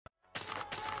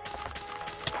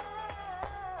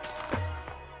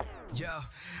Yo,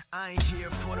 I ain't here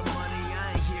for the money,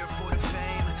 I ain't here for the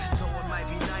fame. Though it might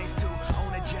be nice to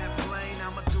own a jet plane,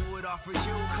 I'ma do it all for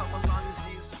you. Come along and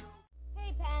see it's true.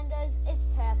 Hey pandas, it's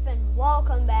Tef and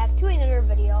welcome back to another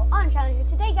video on Challenger.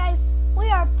 Today guys, we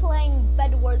are playing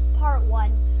Bedwars Part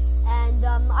 1. And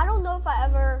I don't know if I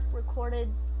ever recorded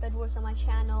Bedwars on my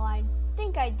channel. I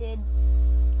think I did.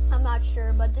 I'm not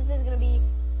sure, but this is going to be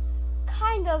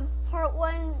kind of Part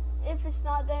 1. If it's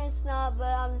not, then it's not, but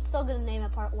I'm still going to name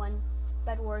it Part 1.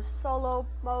 Bedwars solo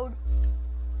mode.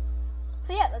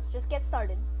 So yeah, let's just get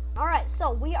started. Alright,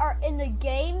 so we are in the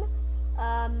game,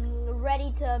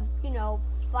 ready to, you know,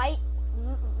 fight.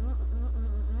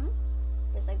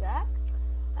 Just like that.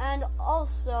 And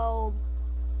also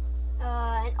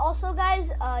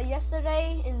guys,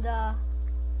 yesterday in the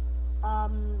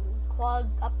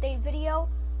quad update video,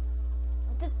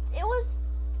 it was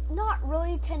not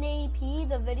really 1080p,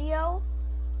 the video.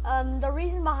 The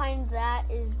reason behind that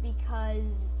is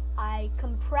because I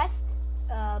compressed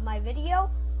my video,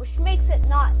 which makes it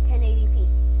not 1080p.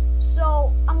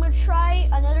 So I'm gonna try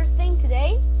another thing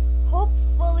today.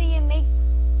 Hopefully it makes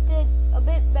it a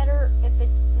bit better. If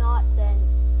it's not, then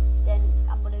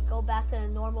I'm gonna go back to the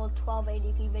normal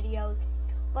 1280p videos.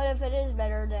 But if it is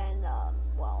better, then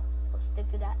well, we'll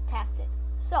stick to that tactic.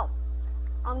 So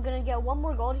I'm gonna get one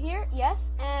more gold here,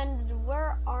 yes. And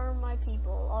where are my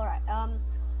people? All right.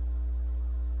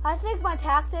 I think my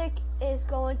tactic is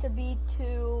going to be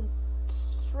to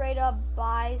straight up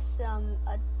buy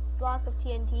a block of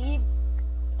TNT,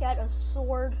 get a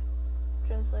sword,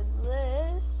 just like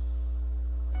this,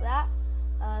 that.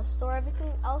 Store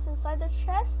everything else inside the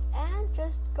chest and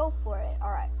just go for it.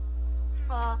 All right.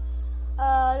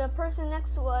 The person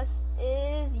next to us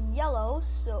is yellow,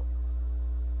 so.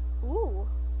 Ooh.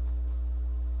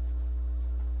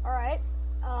 Alright,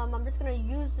 I'm just gonna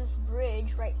use this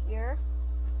bridge right here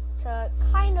to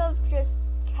kind of just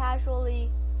casually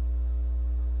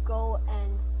go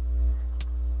and...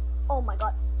 Oh my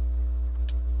god.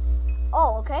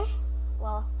 Oh, okay.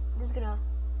 Well, I'm just gonna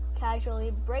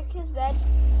casually break his bed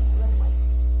and run away.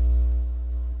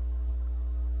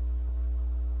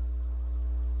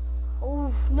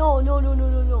 Oh, no.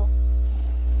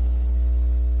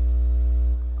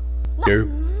 Nope.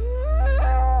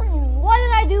 Why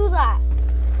did I do that?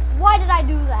 Why did I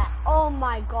do that? Oh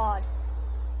my god.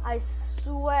 I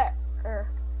swear.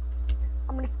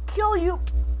 I'm gonna kill you.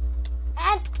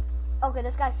 And okay,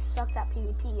 this guy sucks at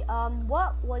PvP.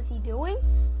 What was he doing?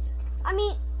 I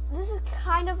mean, this is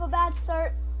kind of a bad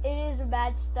start. It is a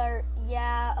bad start.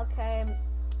 Yeah, okay.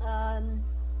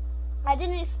 I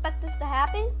didn't expect this to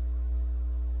happen.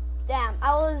 Damn,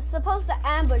 I was supposed to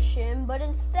ambush him, but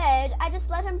instead, I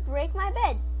just let him break my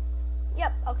bed.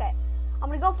 Yep, okay. I'm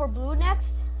gonna go for blue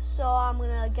next, so I'm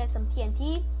gonna get some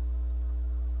TNT,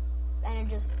 and then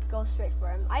just go straight for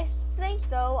him. I think,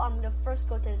 though, I'm gonna first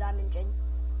go to the diamond gen.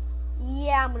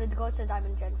 Yeah, I'm gonna go to the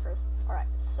diamond gen first. Alright,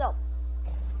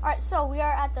 so we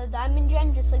are at the diamond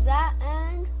gen, just like that,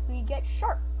 and we get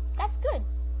sharp. That's good.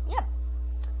 Yep.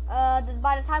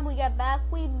 By the time we get back,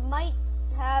 we might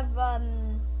have,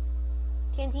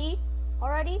 TNT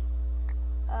already.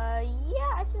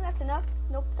 Yeah, I think that's enough.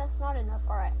 Nope, that's not enough.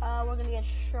 Alright, we're gonna get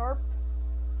sharp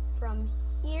from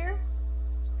here.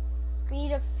 We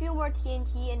need a few more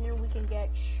TNT and then we can get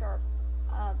sharp.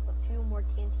 A few more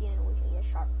TNT and then we can get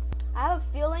sharp. I have a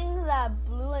feeling that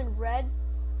blue and red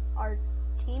are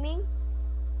teaming.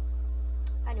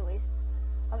 Anyways,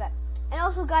 okay. And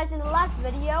also guys, in the last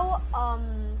video,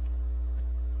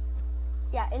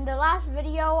 in the last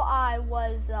video I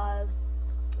was,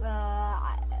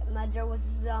 there was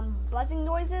buzzing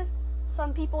noises.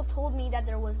 Some people told me that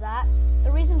there was that.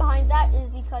 The reason behind that is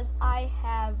because I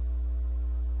have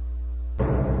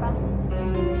crusty.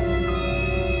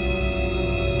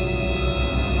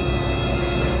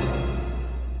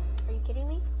 Are you kidding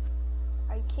me?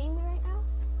 Are you kidding me right now?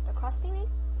 They're crusting me?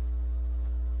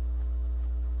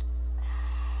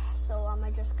 So am I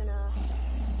just gonna...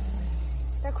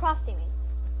 They're crusting me.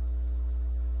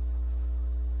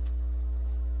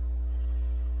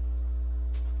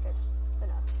 Just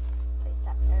gonna place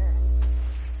that there and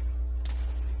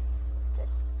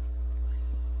just...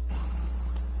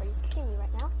 Are you kidding me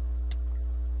right now?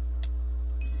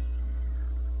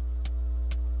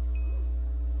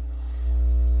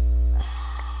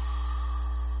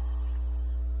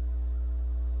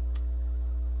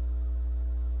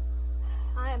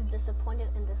 I am disappointed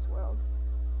in this world.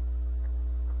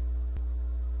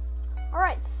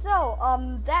 Alright, so,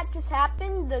 that just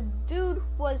happened. The dude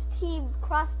was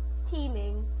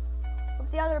cross-teaming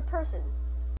with the other person.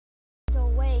 The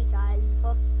way, guys,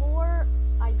 before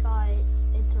I got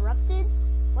interrupted,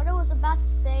 what I was about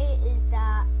to say is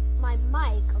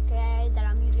my mic, okay, that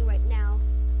I'm using right now.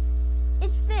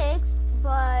 It's fixed,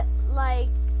 but like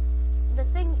the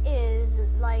thing is,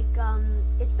 like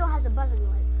it still has a buzzing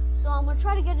noise. So I'm gonna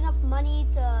try to get enough money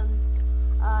to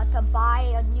buy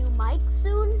a new mic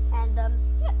soon, and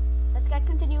yeah, let's get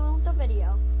continuing with the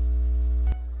video.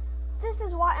 This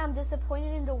is why I'm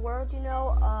disappointed in the world, you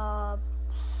know.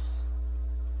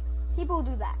 People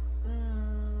do that.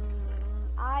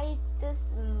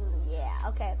 Yeah,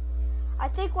 okay. I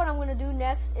think what I'm gonna do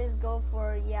next is go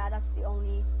for, yeah, that's the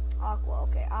only Aqua.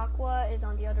 Okay, Aqua is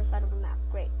on the other side of the map.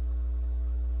 Great.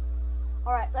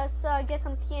 Alright, let's get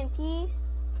some TNT.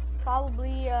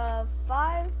 Probably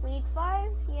 5. We need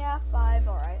 5? Yeah, 5.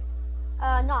 Alright.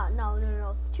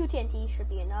 No. 2 TNT should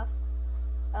be enough.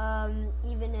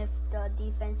 Even if the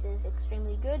defense is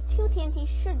extremely good, 2 TNT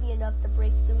should be enough to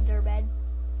break through their bed.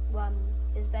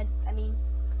 His bed, I mean.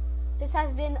 This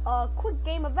has been a quick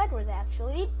game of Bedwars,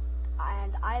 actually.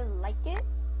 And I like it.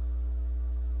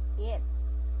 Yeah.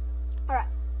 Alright,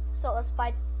 so let's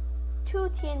buy 2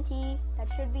 TNT. That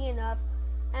should be enough.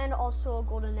 And also a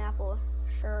golden apple.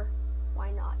 Sure, why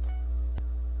not?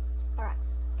 Alright,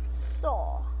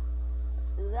 so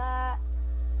let's do that.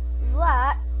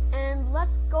 And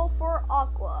let's go for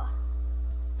Aqua.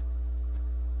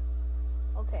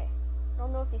 Okay, I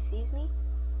don't know if he sees me.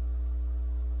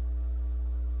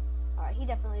 Alright, he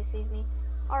definitely sees me.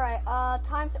 Alright,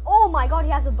 time to... Oh my god,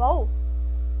 he has a bow.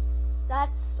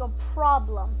 That's a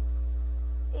problem.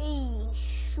 Hey,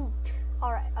 shoot.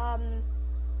 Alright,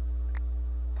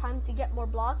 time to get more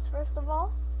blocks first of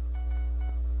all.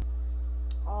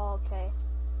 Okay.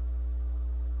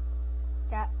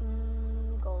 Got,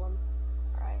 golem.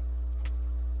 Alright.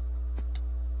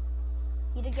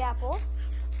 Eat a gapple.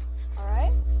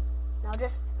 Alright. Now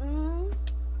just, and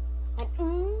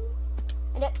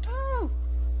then,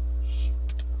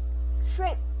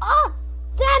 straight. Ah!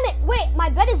 Damn it! Wait, my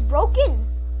bed is broken.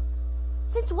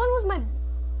 Since when was my...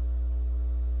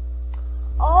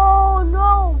 Oh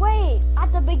no! Wait.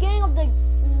 At the beginning of the...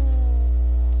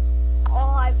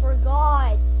 Oh, I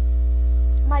forgot.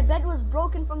 My bed was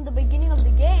broken from the beginning of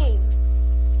the game.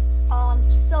 Oh, I'm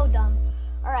so dumb.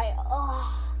 All right.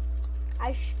 Oh,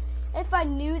 if I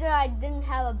knew that I didn't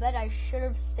have a bed, I should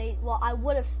have stayed. Well, I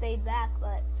would have stayed back,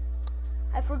 but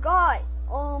I forgot.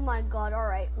 Oh my god. All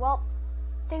right. Well,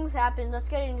 things happen. Let's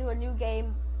get into a new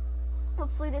game.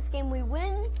 Hopefully this game we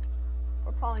win.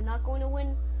 We're probably not going to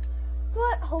win,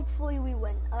 but hopefully we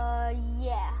win.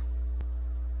 Yeah.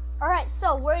 All right.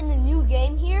 So we're in a new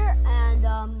game here, and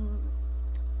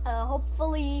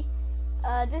hopefully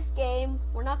this game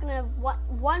we're not gonna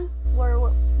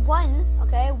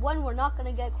we're not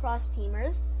gonna get cross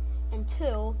teamers, and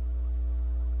 2,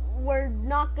 we're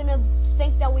not gonna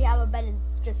think that we have a bed and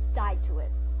just die to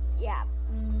it. Yeah,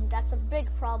 that's a big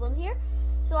problem here.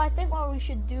 So I think what we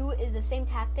should do is the same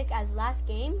tactic as last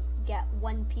game. Get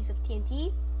 1 piece of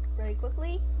TNT very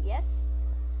quickly. Yes.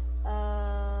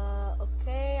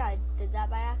 Okay, I did that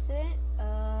by accident.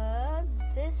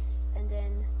 This, and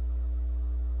then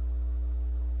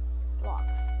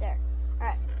blocks. There.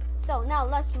 Alright, so now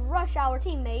let's rush our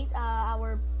teammate,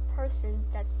 our person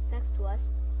that's next to us.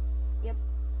 Yep,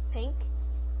 pink.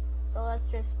 So let's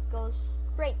just go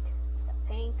straight to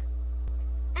pink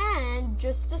and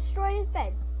just destroy his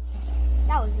bed.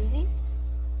 That was easy.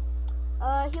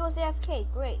 He was AFK.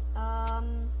 Great.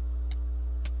 Am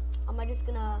I just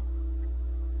gonna...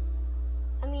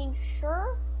 I mean,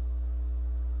 sure.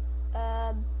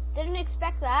 Didn't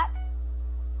expect that.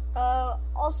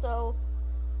 Also,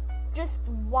 just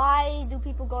why do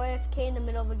people go AFK in the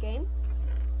middle of a game?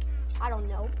 I don't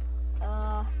know.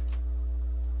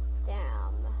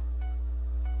 Damn.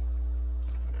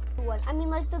 What? I mean,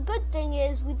 like, the good thing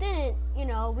is we didn't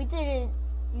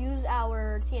use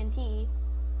our TNT.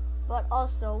 But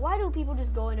also, why do people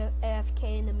just go into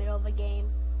AFK in the middle of a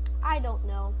game? I don't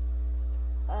know.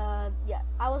 Yeah,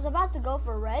 I was about to go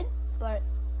for red, but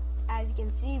as you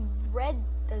can see, red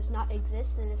does not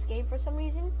exist in this game for some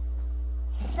reason.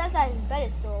 It says that his bed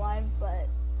is still alive, but,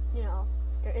 you know,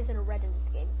 there isn't a red in this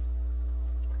game.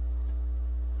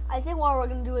 I think what we're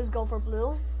going to do is go for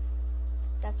blue.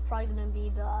 That's probably going to be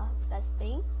the best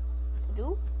thing to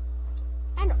do.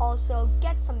 And also,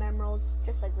 get some emeralds,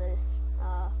 just like this.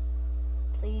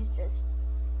 Please, just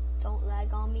don't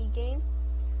lag on me, game.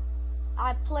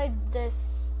 I played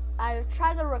this, I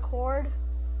tried to record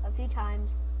a few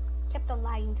times, kept on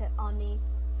lagging on me.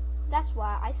 That's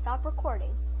why I stopped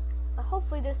recording. But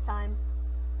hopefully this time,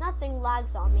 nothing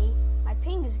lags on me. My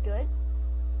ping is good,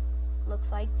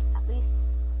 looks like, at least.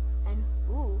 And,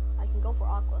 ooh, I can go for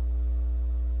Aqua.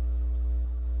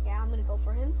 Yeah, I'm gonna go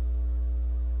for him.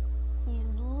 He's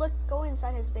going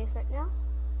inside his base right now.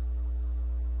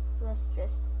 Let's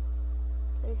just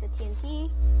place a TNT.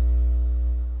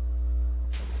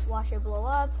 Watch it blow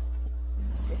up.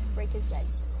 Just break his bed.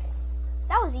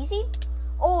 That was easy.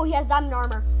 Oh, he has diamond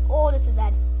armor. Oh, this is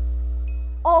bad.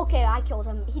 Okay, I killed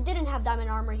him. He didn't have diamond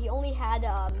armor. He only had,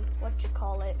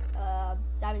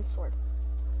 diamond sword.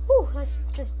 Whew, let's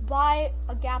just buy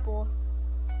a gapple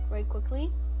very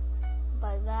quickly.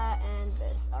 Buy that and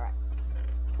this. Alright.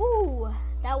 Whew,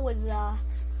 that was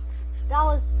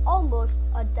almost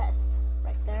a death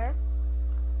right there.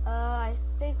 I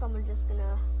think I'm just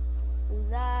gonna do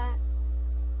that.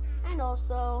 And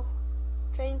also,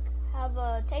 take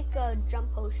a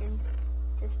jump potion,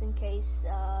 just in case,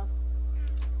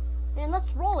 and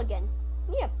let's roll again.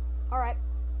 Yep, alright.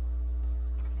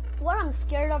 What I'm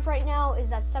scared of right now is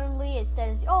that suddenly it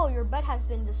says, oh, your bed has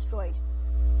been destroyed.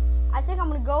 I think I'm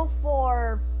gonna go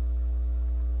for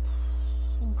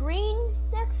green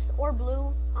next, or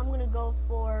blue. I'm gonna go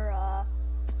for,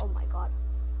 oh my god.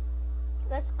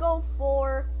 Let's go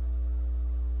for,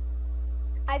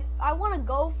 I want to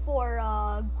go for,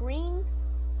 green,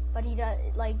 but he does,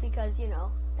 because, you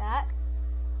know, that.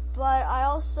 But I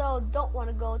also don't want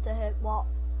to go to him, well,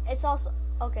 it's also,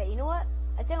 okay, you know what?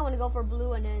 I think I'm going to go for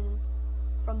blue, and then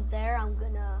from there, I'm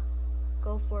going to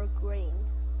go for green.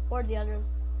 Or the other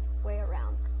way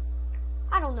around.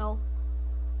 I don't know.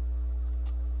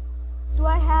 Do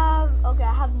I have, okay,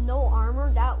 I have no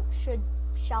armor. That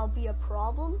shall be a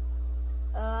problem.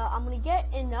 I'm going to get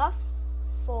enough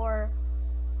for,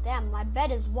 damn, my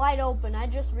bed is wide open. I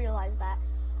just realized that.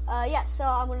 Yeah, so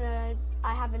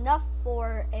I have enough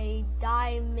for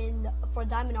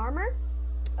diamond armor.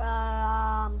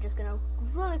 I'm just gonna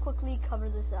really quickly cover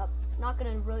this up. Not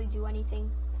gonna really do anything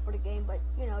for the game, but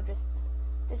you know, just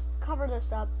cover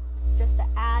this up just to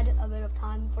add a bit of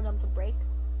time for them to break.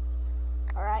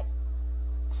 Alright.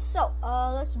 So,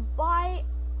 let's buy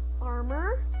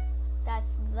armor.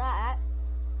 That's that.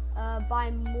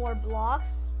 Buy more blocks.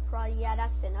 Probably, yeah,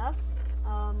 that's enough.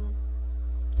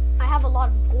 I have a lot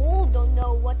of gold. Don't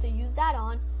know what to use that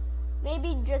on.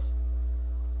 Maybe just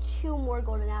 2 more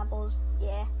golden apples.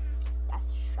 Yeah, that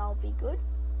shall be good.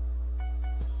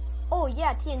 Oh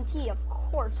yeah, TNT, of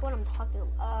course. What I'm talking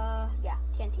about. Yeah,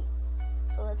 TNT.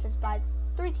 So let's just buy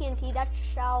 3 TNT. That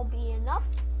shall be enough.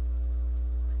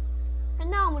 And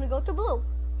now I'm gonna go to blue.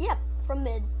 Yep, from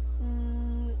mid.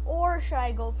 Or should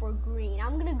I go for green?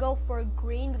 I'm gonna go for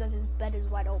green because his bed is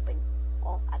wide open.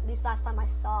 Well, at least last time I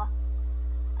saw,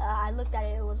 I looked at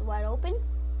it, it was wide open.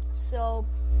 So,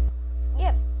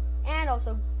 yep. And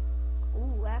also,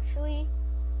 ooh, actually,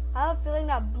 I have a feeling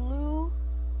that blue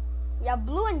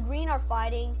and green are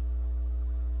fighting.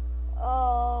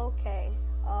 Okay.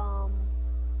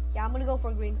 Yeah, I'm gonna go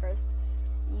for green first.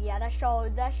 Yeah, that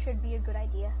should be a good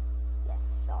idea.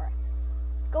 Yes, alright.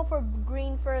 Let's go for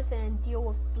green first and deal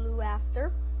with blue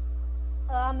after.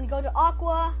 I'm gonna go to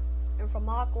aqua, and from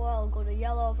aqua, I'll go to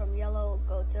yellow. From yellow,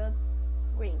 I'll go to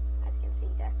green, as you can see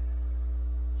there.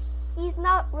 He's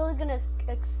not really gonna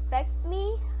expect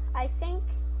me, I think,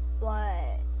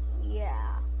 but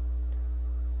yeah.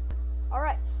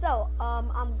 Alright, so,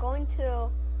 I'm going to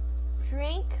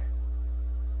drink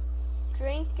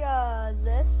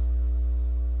this,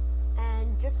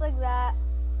 and just like that.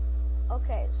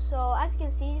 Okay, so as you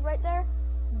can see right there,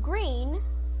 green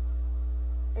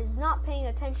is not paying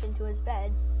attention to his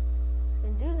bed.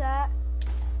 Can do that.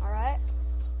 Alright.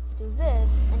 Do this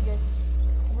and just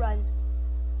run.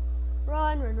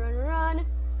 Run.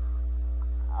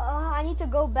 I need to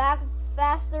go back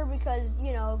faster because,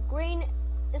 you know, green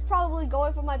is probably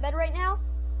going for my bed right now.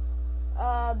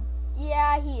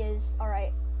 Yeah, he is.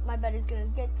 Alright. My bed is gonna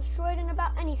get destroyed in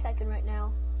about any second right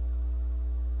now.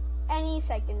 Any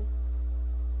second.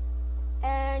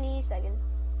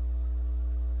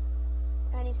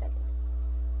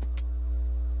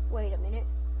 Wait a minute.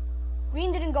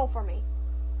 Green didn't go for me.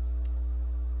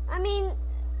 I mean,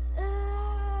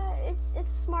 it's a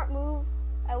smart move.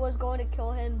 I was going to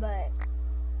kill him, but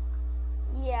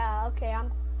yeah, okay,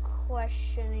 I'm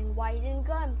questioning why he didn't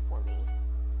come for me.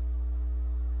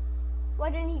 Why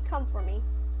didn't he come for me?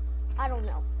 I don't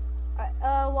know. Alright,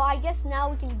 well, I guess now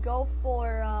we can go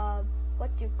for,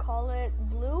 what do you call it?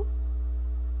 Blue?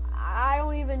 I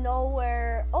don't even know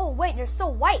where. Oh, wait, there's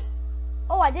still white.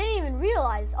 Oh, I didn't even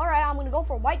realize. Alright, I'm gonna go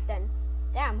for white then.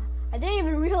 Damn, I didn't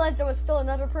even realize there was still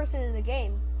another person in the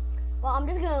game. Well, I'm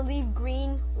just gonna leave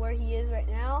green where he is right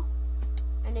now.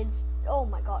 And it's, oh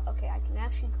my god, okay, I can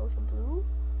actually go to blue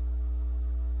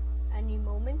any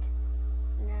moment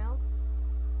now.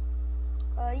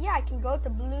 Yeah, I can go to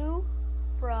blue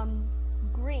from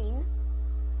green.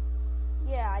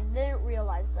 Yeah, I didn't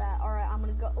realize that. Alright.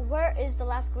 to go. Where is the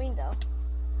last green though?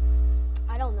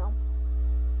 I don't know.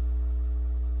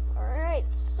 Alright,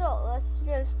 so let's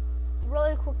just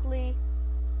really quickly.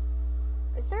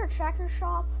 Is there a tractor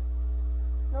shop?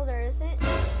 No, there isn't.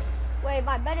 Wait,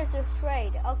 my bed is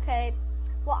destroyed. Okay.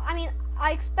 Well, I mean,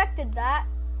 I expected that.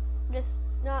 Just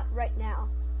not right now.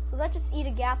 So let's just eat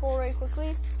a gapple really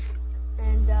quickly.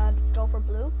 And go for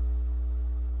blue.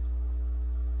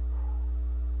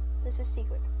 This is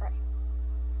secret. Right.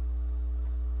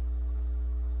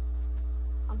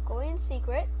 I'm going in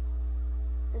secret.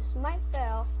 This might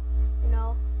fail, you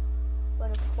know.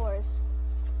 But of course,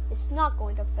 it's not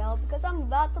going to fail because I'm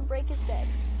about to break his bed.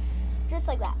 Just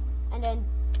like that. And then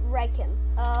wreck him.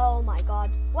 Oh my god.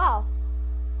 Wow.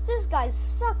 This guy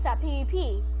sucks at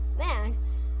PvP. Man.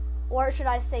 Or should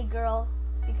I say girl?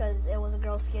 Because it was a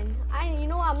girl skin. You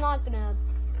know what, I'm not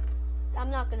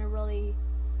gonna really,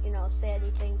 you know, say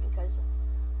anything because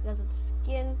of the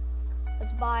skin.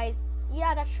 Let's buy,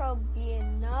 yeah, that should be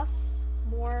enough.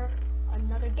 More,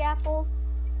 another gapple.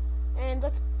 And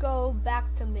let's go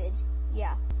back to mid.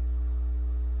 Yeah.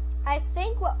 I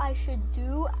think what I should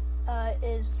do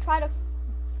is try to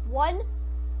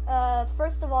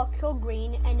first of all kill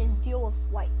green and then deal with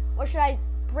white. Or should I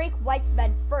break white's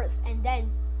bed first and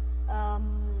then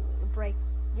break,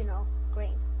 you know,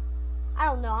 green? I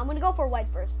don't know. I'm gonna go for white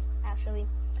first, actually.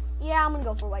 Yeah, I'm gonna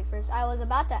go for white first. I was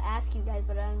about to ask you guys,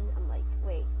 but I'm like,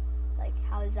 wait, like,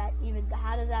 how does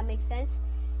that make sense?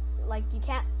 Like,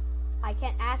 I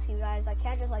can't ask you guys. I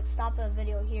can't just like stop the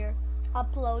video here,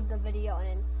 upload the video, and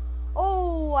then,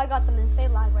 oh, I got some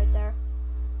insane lag right there.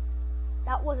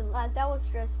 That wasn't lag. That was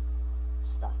just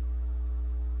stuff.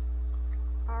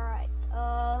 All right.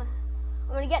 I'm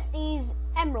gonna get these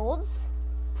emeralds.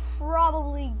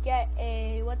 Probably get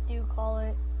a, what do you call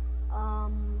it?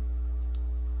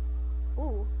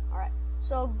 Ooh. All right.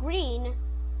 So green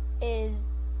is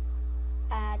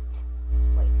at.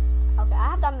 Wait. Okay. I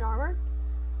have diamond armor.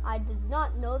 I did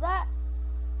not know that.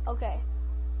 Okay.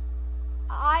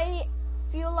 I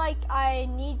feel like I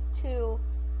need to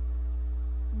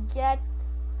get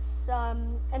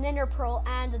an ender pearl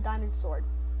and a diamond sword,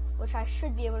 which I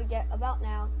should be able to get about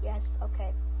now. Yes,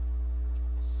 okay.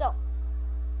 So,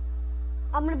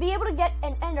 I'm going to be able to get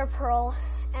an ender pearl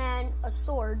and a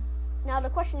sword. Now the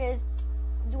question is,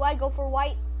 do I go for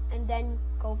white and then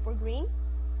go for green?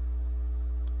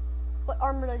 What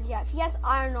armor does he have? He has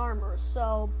iron armor,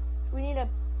 so we need to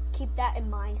keep that in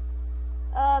mind.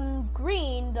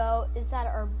 Green, though, is at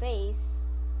our base,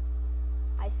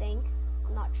 I think.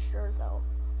 I'm not sure, though.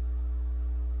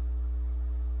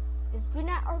 Is green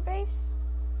at our base?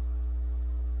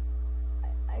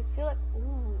 I feel like,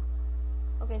 ooh.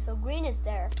 Okay, so green is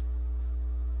there.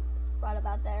 Right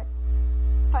about there.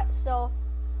 Alright, so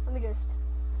let me just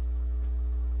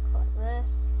collect this.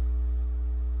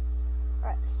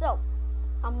 Alright, so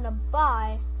I'm gonna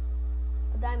buy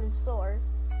a diamond sword,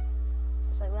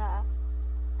 just like that,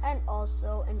 and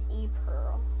also an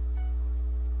E-pearl.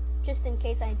 Just in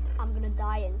case I'm gonna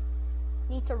die and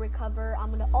need to recover.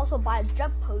 I'm gonna also buy a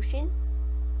jump potion.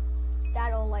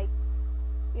 That'll, like,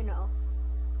 you know,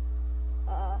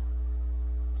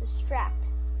 distract,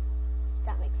 if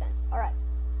that makes sense. Alright,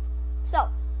 so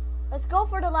let's go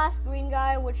for the last green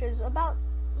guy, which is about,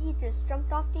 he just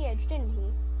jumped off the edge, didn't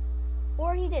he?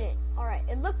 Or he didn't. Alright,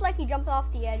 it looked like he jumped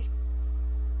off the edge.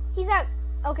 He's at,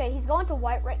 okay, he's going to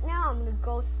white right now. I'm gonna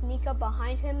go sneak up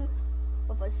behind him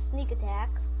with a sneak attack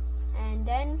and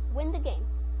then win the game.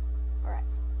 Alright,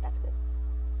 that's good.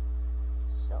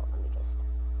 So let me just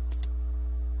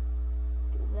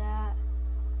do that.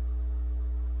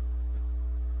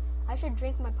 I should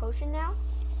drink my potion now.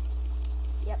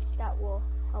 Yep, that will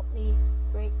help me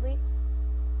greatly.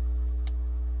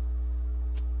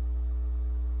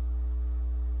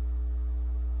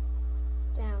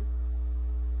 Damn.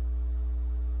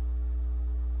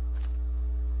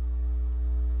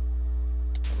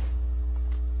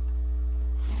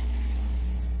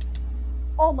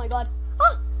 Oh my god.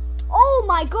 Ah! Oh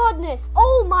my goodness.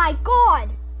 Oh my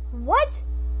god. What?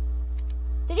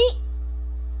 Did he?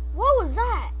 What was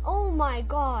that? Oh my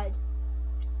god.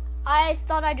 I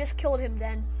thought I just killed him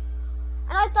then.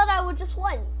 And I thought I would just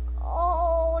win.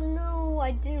 Oh no,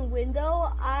 I didn't win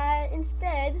though.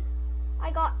 Instead,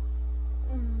 I got...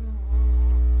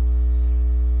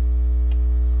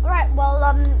 Alright, well,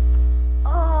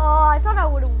 I thought I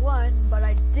would have won, but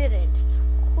I didn't.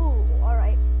 Ooh,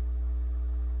 alright.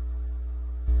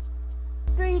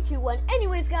 3, 2, 1.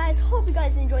 Anyways, guys, hope you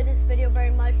guys enjoyed this video very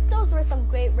much. Those were some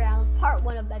great rounds. Part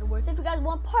 1 of Bedwars. If you guys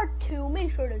want part 2,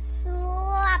 make sure to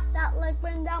slap that like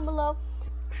button down below.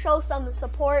 Show some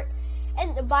support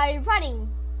and by writing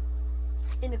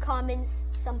in the comments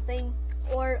something,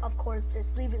 or of course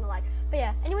just leaving a like. But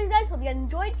yeah, anyways guys, hope you guys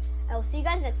enjoyed. I will see you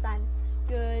guys next time.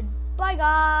 Goodbye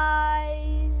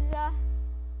guys.